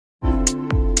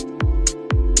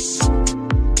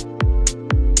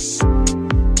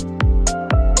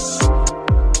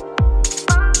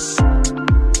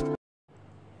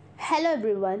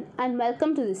everyone and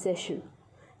welcome to this session.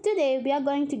 Today we are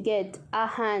going to get our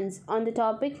hands on the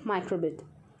topic Microbit.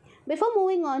 Before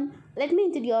moving on, let me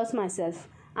introduce myself.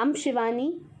 I'm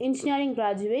Shivani, engineering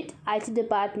graduate, IT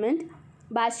department,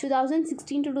 batch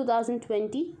 2016 to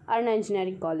 2020, Arunai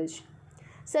Engineering College.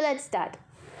 So let's start.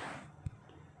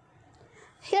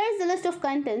 Here is the list of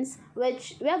contents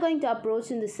which we are going to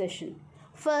approach in this session.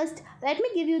 First, let me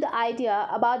give you the idea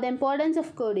about the importance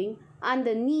of coding and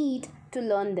the need to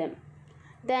learn them.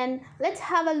 Then let's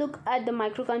have a look at the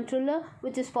microcontroller,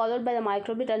 which is followed by the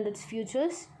microbit and its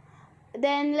features.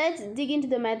 Then let's dig into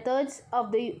the methods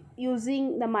of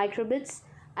using the microbits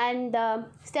and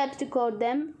steps to code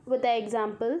them with the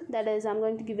example. That is, I'm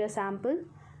going to give you a sample.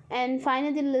 And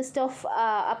finally, the list of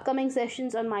upcoming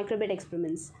sessions on microbit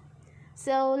experiments.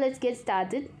 So let's get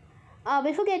started.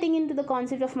 Before getting into the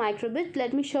concept of microbit,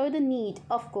 let me show you the need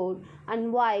of code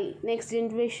and why next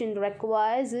generation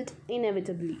requires it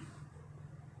inevitably.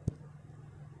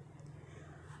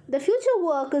 The future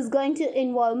work is going to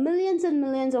involve millions and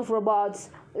millions of robots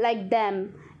like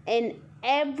them in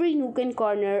every nook and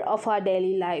corner of our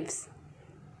daily lives.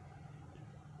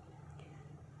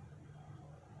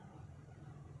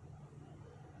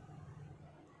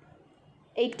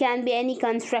 It can be any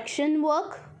construction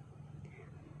work,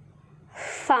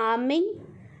 farming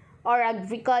or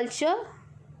agriculture,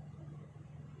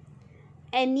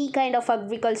 any kind of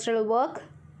agricultural work.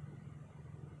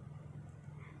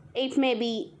 It may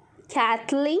be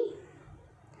cattling,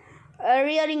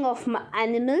 rearing of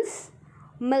animals,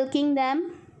 milking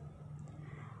them,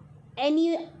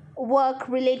 any work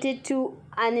related to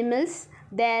animals,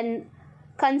 then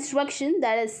construction,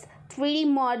 that is 3D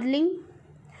modeling,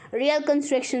 real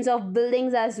constructions of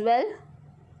buildings as well.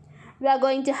 We are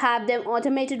going to have them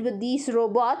automated with these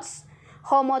robots,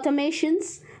 home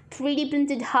automations, 3D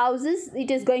printed houses.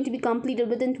 It is going to be completed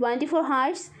within 24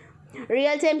 hours.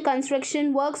 Real-time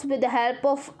construction works with the help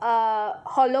of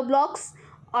hollow blocks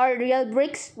or real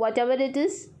bricks, whatever it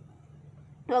is.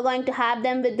 We are going to have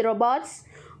them with robots,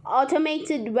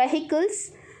 automated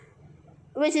vehicles,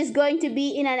 which is going to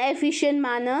be in an efficient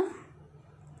manner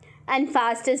and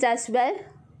fastest as well.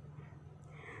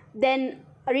 Then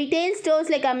retail stores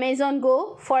like Amazon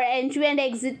Go for entry and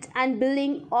exit and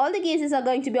billing, all the cases are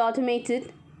going to be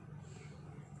automated.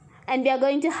 And we are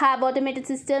going to have automated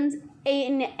systems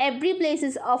in every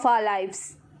places of our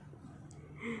lives.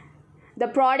 The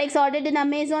products ordered in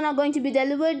Amazon are going to be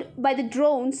delivered by the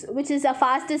drones, which is the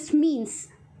fastest means.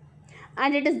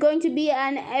 And it is going to be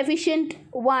an efficient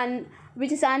one,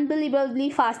 which is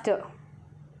unbelievably faster.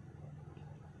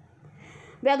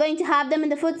 We are going to have them in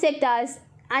the food sectors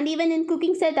and even in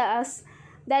cooking sectors.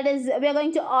 That is, we are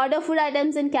going to order food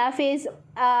items in cafes,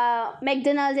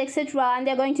 McDonald's, etc. And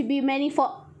there are going to be many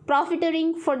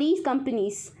profiteering for these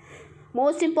companies.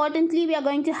 Most importantly, we are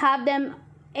going to have them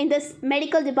in this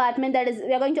medical department. That is,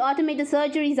 we are going to automate the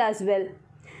surgeries as well.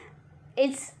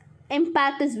 Its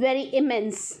impact is very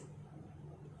immense.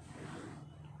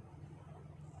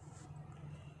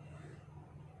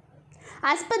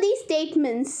 As per these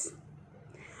statements,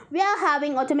 we are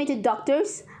having automated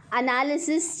doctors,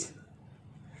 analysts,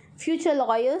 future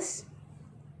lawyers,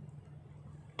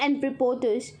 and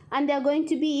reporters, and they are going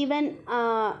to be even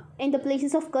in the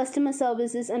places of customer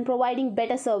services and providing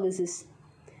better services.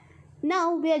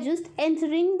 Now we are just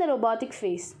entering the robotic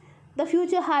phase. The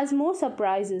future has more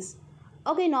surprises.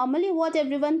 Okay, normally what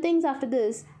everyone thinks after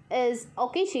this is,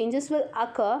 okay, changes will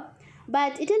occur,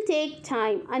 but it will take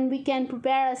time and we can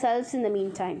prepare ourselves in the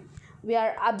meantime. We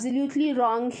are absolutely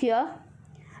wrong here.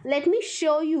 Let me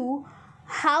show you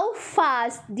how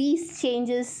fast these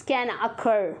changes can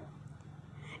occur.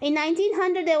 In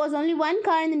 1900, there was only one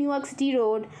car in the New York City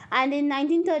road, and in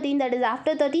 1913, that is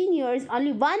after 13 years,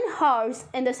 only one horse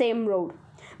in the same road.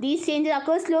 These changes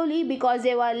occur slowly because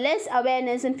there were less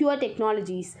awareness and fewer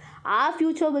technologies. Our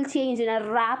future will change in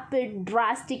a rapid,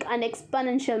 drastic and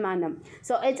exponential manner.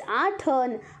 So it's our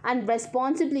turn and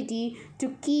responsibility to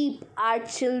keep our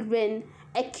children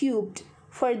equipped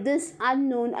for this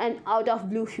unknown and out of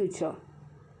blue future.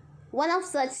 One of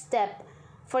such steps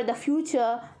for the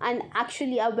future, and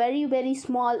actually a very, very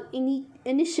small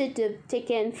initiative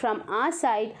taken from our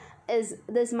side, is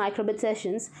this microbit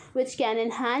sessions, which can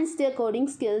enhance their coding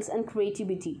skills and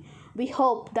creativity. We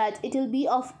hope that it will be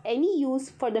of any use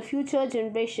for the future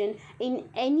generation in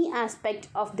any aspect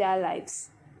of their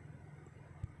lives.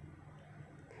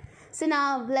 So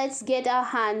now let's get our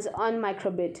hands on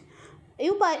microbit.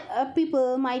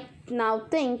 People might now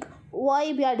think,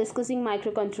 why we are discussing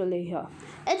microcontroller here?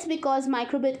 It's because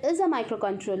microbit is a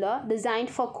microcontroller designed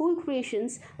for cool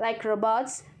creations like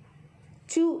robots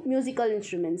to musical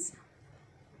instruments.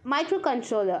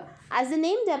 microcontroller. As the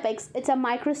name depicts, it's a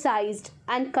micro-sized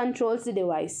and controls the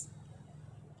device.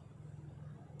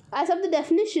 As of the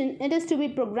definition, it is to be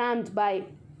programmed by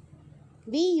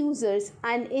we users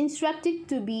and instructed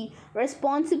to be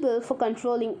responsible for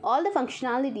controlling all the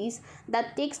functionalities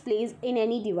that takes place in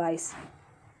any device.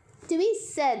 To be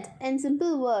said in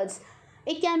simple words,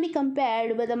 it can be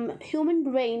compared with a human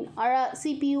brain or a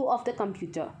CPU of the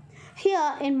computer.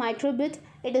 Here in Microbit,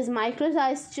 it is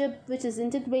micro-sized chip which is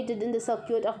integrated in the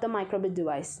circuit of the Microbit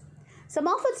device. Some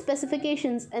of its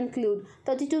specifications include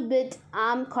 32-bit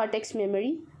ARM Cortex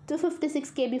memory,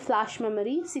 256 KB flash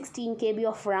memory, 16 KB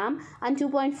of RAM, and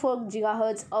 2.4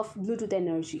 GHz of Bluetooth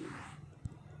energy.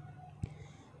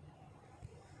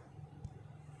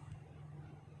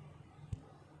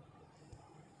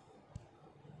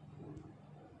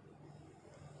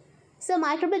 So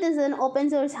Microbit is an open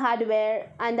source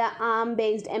hardware and an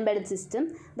ARM-based embedded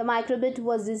system. The Microbit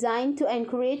was designed to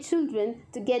encourage children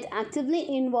to get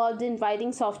actively involved in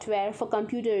writing software for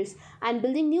computers and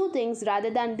building new things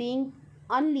rather than being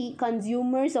only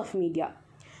consumers of media.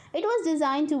 It was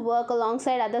designed to work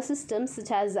alongside other systems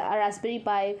such as a Raspberry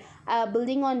Pi,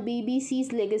 building on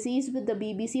BBC's legacies with the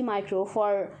BBC Micro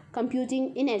for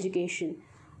computing in education.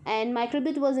 And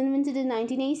Microbit was invented in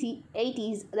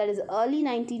 1980s, that is early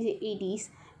 1980s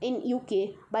in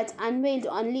UK, but unveiled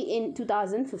only in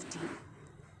 2015.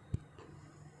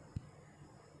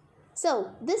 So,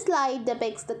 this slide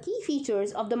depicts the key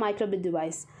features of the Microbit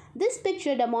device. This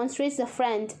picture demonstrates the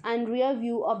front and rear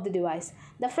view of the device.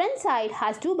 The front side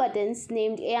has two buttons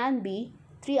named A and B,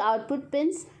 3 output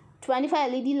pins,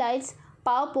 25 LED lights,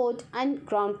 power port and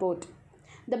ground port.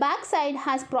 The back side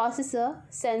has processor,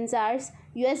 sensors,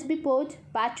 USB port,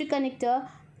 battery connector,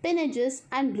 pin edges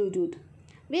and Bluetooth.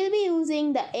 We'll be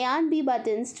using the A and B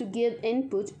buttons to give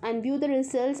input and view the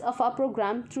results of our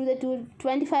program through the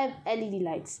 25 LED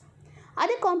lights.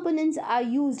 Other components are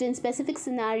used in specific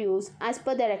scenarios as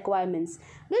per their requirements.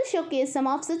 We'll showcase some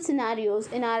of such scenarios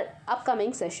in our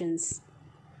upcoming sessions.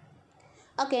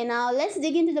 Okay, now let's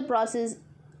dig into the process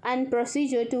and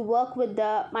procedure to work with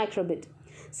the Microbit.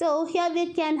 So here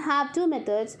we can have two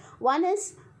methods. One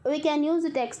is we can use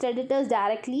the text editors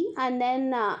directly and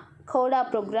then code our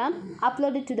program,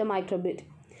 upload it to the Microbit.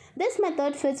 This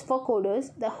method fits for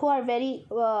coders who are very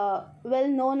well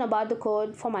known about the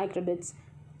code for Microbits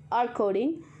or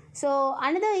coding. So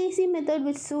another easy method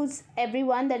which suits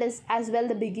everyone, that is as well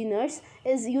the beginners,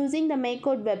 is using the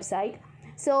MakeCode website.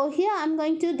 So here I'm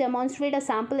going to demonstrate a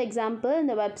sample example in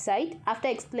the website after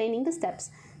explaining the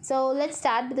steps. So let's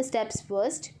start with the steps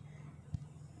first.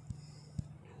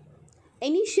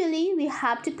 Initially, we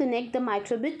have to connect the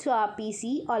Microbit to our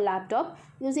PC or laptop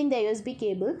using the USB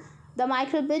cable. The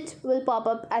Microbit will pop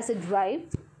up as a drive.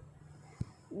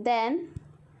 Then,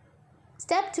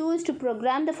 step 2 is to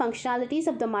program the functionalities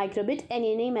of the Microbit in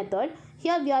any method.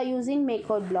 Here we are using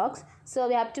MakeCode blocks, so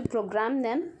we have to program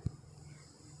them.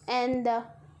 And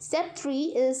step 3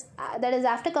 is that is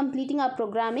after completing our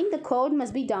programming, the code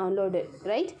must be downloaded,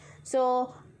 right?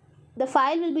 So the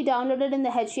file will be downloaded in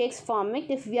the HEX format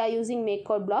if we are using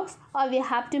MakeCode blocks, or we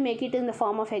have to make it in the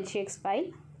form of HEX file.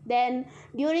 Then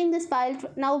during this file,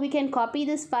 now we can copy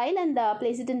this file and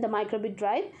place it in the Microbit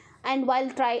drive. And while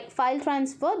file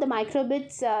transfer, the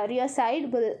Microbit's rear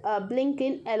side will blink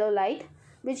in yellow light,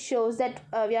 which shows that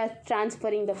we are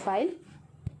transferring the file.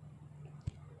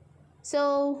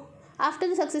 So after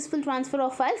the successful transfer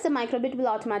of files, the Microbit will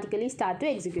automatically start to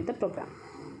execute the program,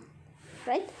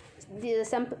 right?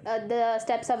 The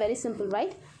steps are very simple,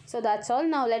 right? So that's all.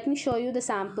 Now let me show you the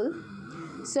sample.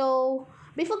 So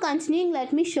before continuing,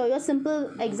 let me show you a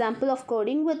simple example of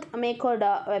coding with a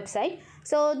MakeCode website.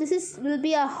 So this will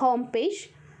be a home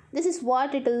page. This is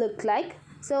what it will look like.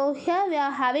 So here we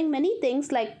are having many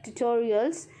things like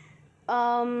tutorials.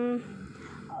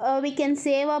 We can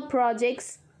save our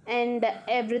projects and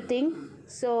everything.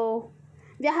 So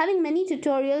we are having many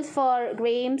tutorials for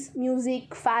games,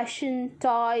 music, fashion,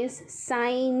 toys,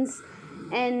 science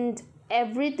and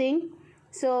everything.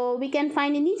 So we can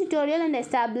find any tutorial and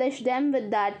establish them with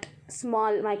that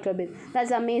small Microbit. That's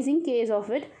an amazing case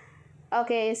of it.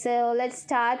 Okay, so let's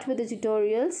start with the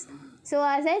tutorials. So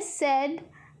as I said,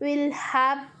 we'll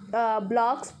have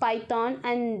blocks, Python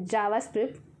and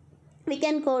JavaScript. We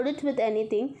can code it with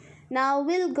anything. Now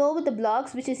we'll go with the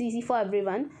blocks, which is easy for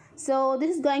everyone. So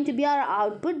this is going to be our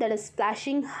output, that is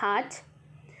flashing heart.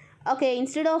 Okay,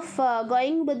 instead of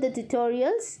going with the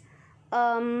tutorials,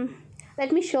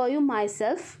 let me show you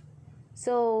myself.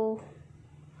 So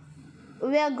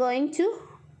we are going to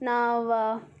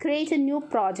now create a new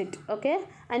project, okay,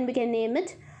 and we can name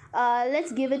it.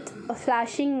 Let's give it a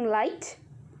flashing light.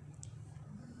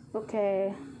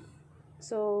 Okay,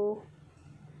 So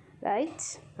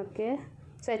right, okay,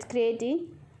 so it's creating.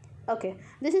 Okay,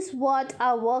 this is what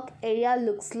our work area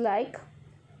looks like.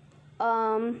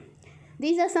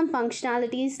 These are some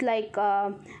functionalities like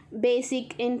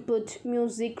basic input,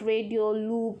 music, radio,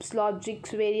 loops, logics,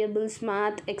 variables,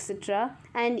 math, etc.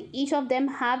 And each of them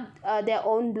have their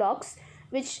own blocks,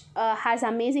 which has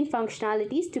amazing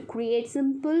functionalities to create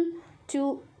simple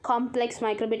to complex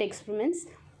microbit experiments.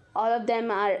 All of them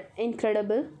are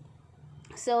incredible.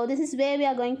 So this is where we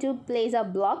are going to place our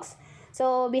blocks.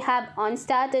 So we have on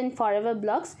start and forever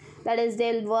blocks, that is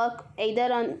they'll work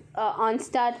either on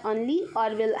start only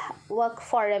or will work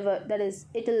forever, that is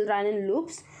it will run in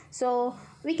loops. So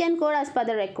we can code as per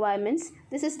the requirements.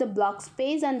 This is the block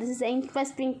space, and this is the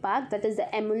interesting part, that is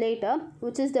the emulator,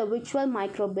 which is the virtual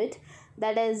microbit.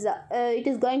 That is it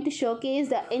is going to showcase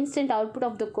the instant output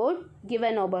of the code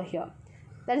given over here.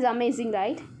 That is amazing,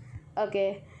 right?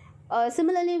 Okay.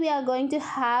 Similarly, we are going to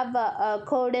have a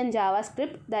code in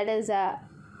JavaScript, that is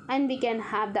and we can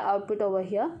have the output over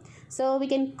here. So we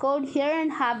can code here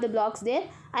and have the blocks there,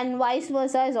 and vice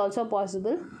versa is also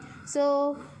possible.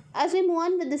 So as we move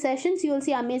on with the sessions, you will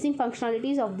see amazing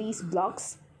functionalities of these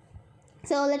blocks.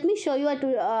 So let me show you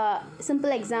a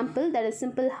simple example, that is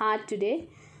simple heart today.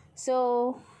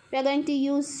 So we are going to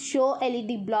use show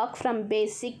LED block from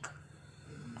basic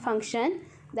function,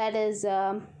 that is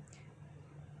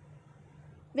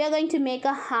we are going to make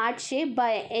a heart shape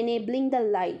by enabling the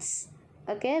lights.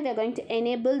 Okay, we are going to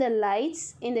enable the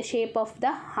lights in the shape of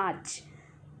the heart.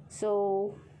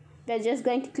 So we are just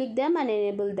going to click them and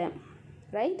enable them,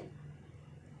 right?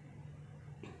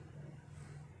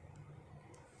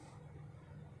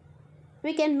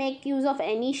 We can make use of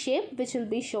any shape which will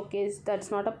be showcased,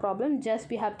 that's not a problem, just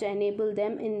we have to enable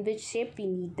them in which shape we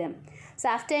need them. So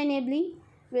after enabling,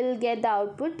 we'll get the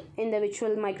output in the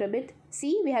virtual microbit.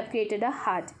 See, we have created a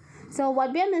heart. So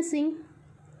what we are missing,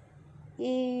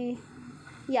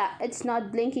 yeah, it's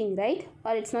not blinking, right?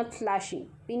 Or it's not flashing.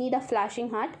 We need a flashing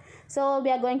heart. So we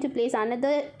are going to place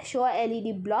another show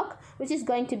LED block, which is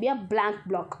going to be a blank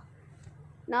block.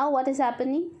 Now what is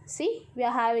happening? See, we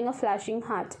are having a flashing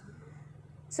heart.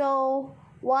 So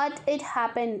what it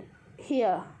happened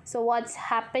here? So what's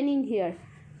happening here?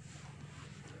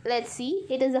 Let's see,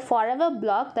 it is a forever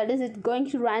block, that is it's going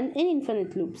to run in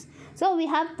infinite loops. So we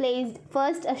have placed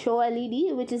first a show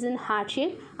LED, which is in heart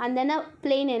shape, and then a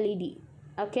plain LED.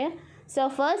 Okay, so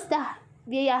first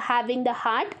we are having the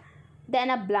heart, then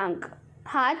a blank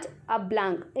heart, a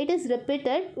blank. It is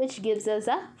repeated, which gives us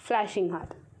a flashing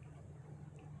heart.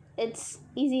 It's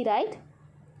easy, right?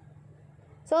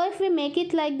 So if we make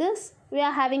it like this, we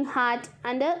are having heart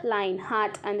and a line,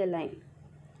 heart and a line.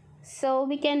 So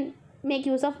we can make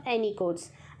use of any codes.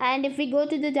 And if we go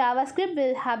to the JavaScript,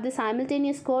 we'll have the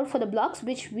simultaneous code for the blocks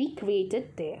which we created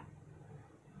there,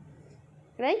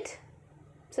 right?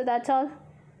 So that's all.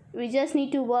 We just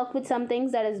need to work with some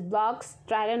things, that is blocks,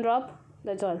 drag and drop,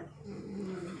 that's all.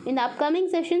 In the upcoming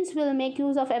sessions, we'll make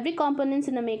use of every components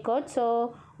in the make code.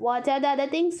 So what are the other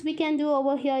things we can do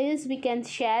over here is we can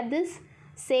share this,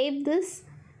 save this,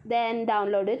 then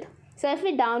download it. So if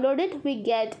we download it, we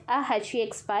get a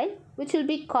HEX file, which will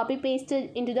be copy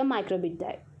pasted into the microbit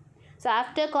drive. So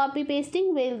after copy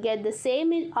pasting, we'll get the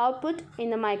same output in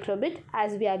the microbit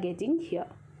as we are getting here.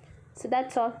 So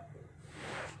that's all.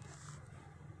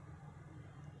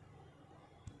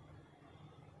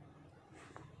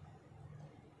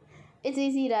 It's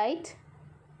easy, right?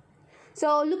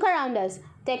 So look around us.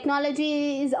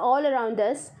 Technology is all around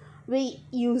us. We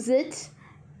use it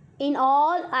in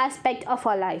all aspects of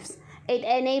our lives. It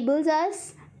enables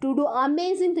us to do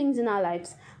amazing things in our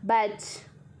lives. But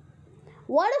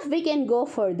what if we can go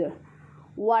further?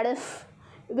 What if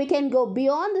we can go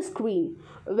beyond the screen,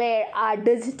 where our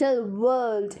digital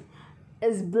world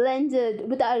is blended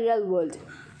with our real world?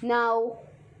 Now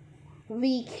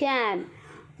we can.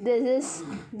 This is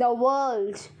the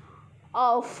world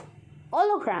of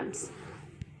holograms.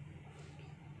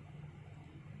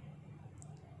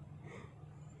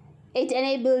 It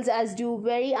enables us to do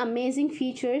very amazing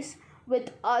features with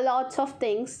lots of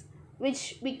things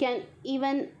which we can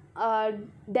even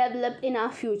develop in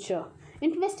our future.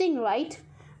 Interesting, right?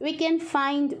 We can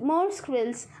find more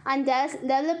skills and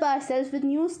develop ourselves with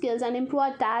new skills and improve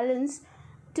our talents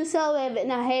to survive in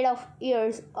ahead of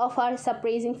years of our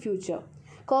surprising future.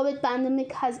 COVID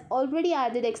pandemic has already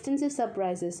added extensive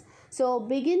surprises. So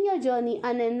begin your journey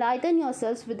and enlighten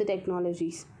yourselves with the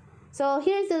technologies. So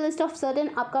here's the list of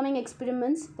certain upcoming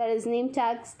experiments, that is name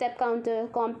tag, step counter,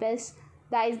 compass,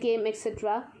 dice game,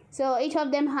 etc. So each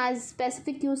of them has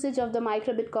specific usage of the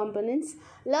microbit components.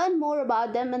 Learn more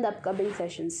about them in the upcoming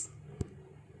sessions.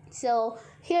 So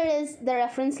here is the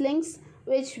reference links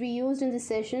which we used in the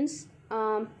sessions.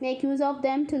 Make use of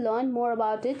them to learn more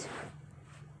about it.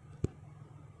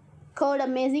 Code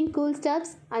amazing cool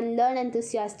steps and learn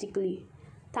enthusiastically.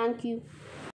 Thank you.